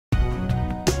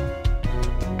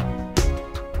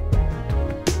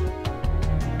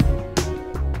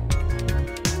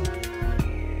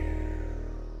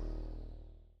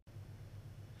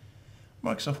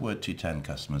Microsoft Word 210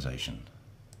 customization.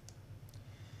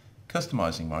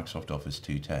 Customizing Microsoft Office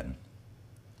 210.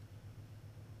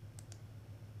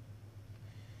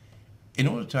 In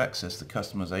order to access the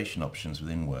customization options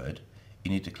within Word,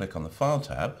 you need to click on the File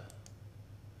tab,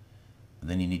 and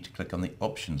then you need to click on the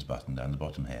Options button down the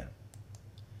bottom here.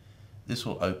 This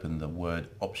will open the Word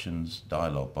Options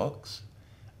dialog box,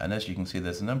 and as you can see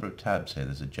there's a number of tabs here.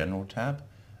 There's a General tab,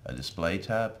 a Display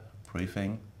tab,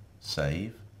 Proofing,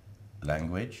 Save,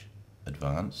 Language,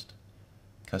 Advanced,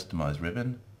 Customize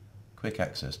Ribbon, Quick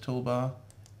Access Toolbar,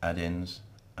 Add-ins,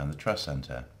 and the Trust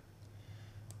Center.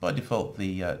 By default,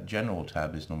 the General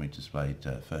tab is normally displayed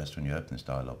first when you open this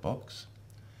dialog box,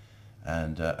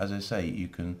 and as I say, you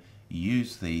can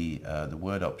use the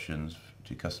Word options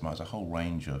to customize a whole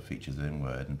range of features within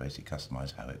Word and basically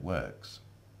customize how it works.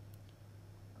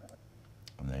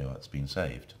 And there you are, it's been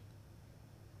saved.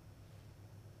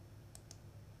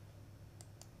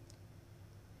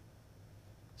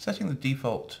 Setting the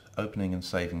default opening and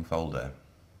saving folder.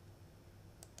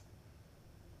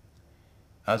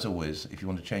 As always, if you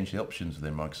want to change the options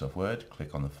within Microsoft Word,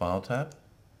 click on the File tab,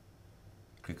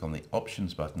 click on the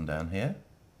Options button down here.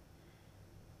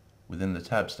 Within the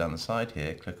tabs down the side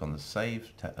here, click on the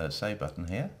Save button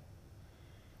here.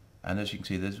 And as you can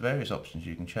see, there's various options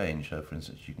you can change. So for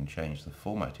instance, you can change the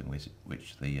format in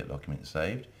which the document is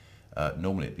saved.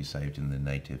 Normally it'd be saved in the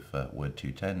native Word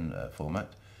 210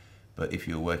 format. But if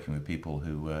you're working with people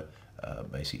who are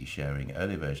basically sharing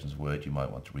earlier versions of Word, you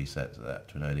might want to reset that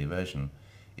to an earlier version.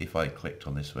 If I clicked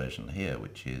on this version here,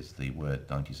 which is the Word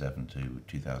 97 to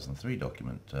 2003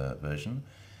 document version,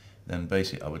 then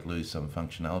basically I would lose some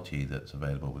functionality that's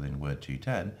available within Word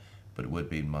 210, but it would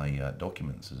be my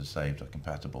documents that are saved are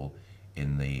compatible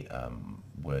in the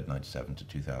Word 97 to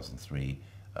 2003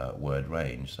 Word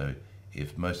range. So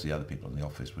if most of the other people in the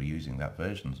office were using that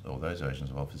version or those versions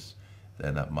of Office,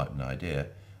 then that might be an idea.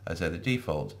 As I say, the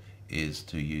default is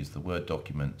to use the Word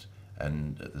document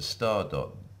and the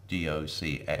star.docx.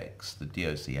 The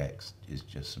docx is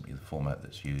just simply the format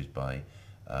that's used by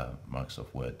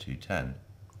Microsoft Word 210.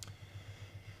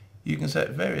 You can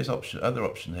set various other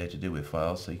options here to do with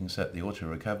files. So you can set the auto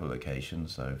recover location.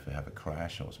 So if you have a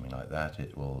crash or something like that,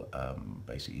 it will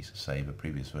basically save a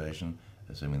previous version,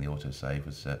 assuming the auto save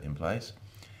was set in place.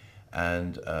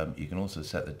 And you can also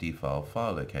set the default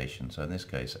file location. So in this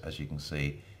case, as you can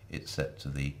see, it's set to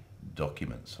the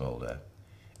Documents folder.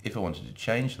 If I wanted to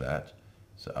change that,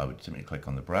 so I would simply click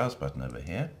on the Browse button over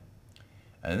here.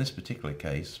 And in this particular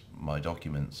case, my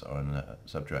documents are in a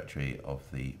subdirectory of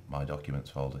the My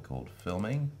Documents folder called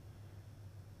Filming,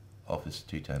 Office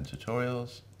 210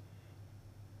 Tutorials,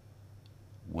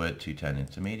 Word 210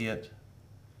 Intermediate,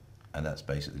 and that's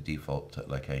basically the default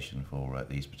location for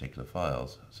these particular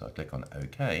files. So I click on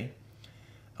OK,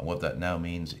 and what that now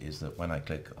means is that when I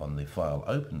click on the File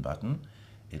Open button,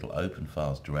 it'll open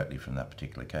files directly from that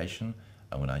particular location,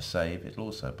 and when I save, it'll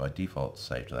also by default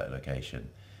save to that location.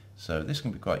 So this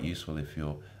can be quite useful if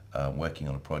you're working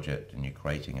on a project and you're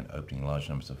creating and opening large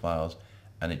numbers of files,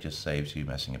 and it just saves you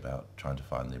messing about trying to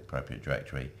find the appropriate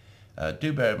directory.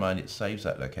 Do bear in mind it saves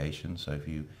that location, so if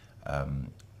you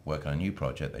work on a new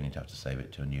project, then you'd have to save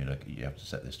it to a new you have to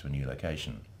set this to a new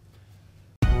location.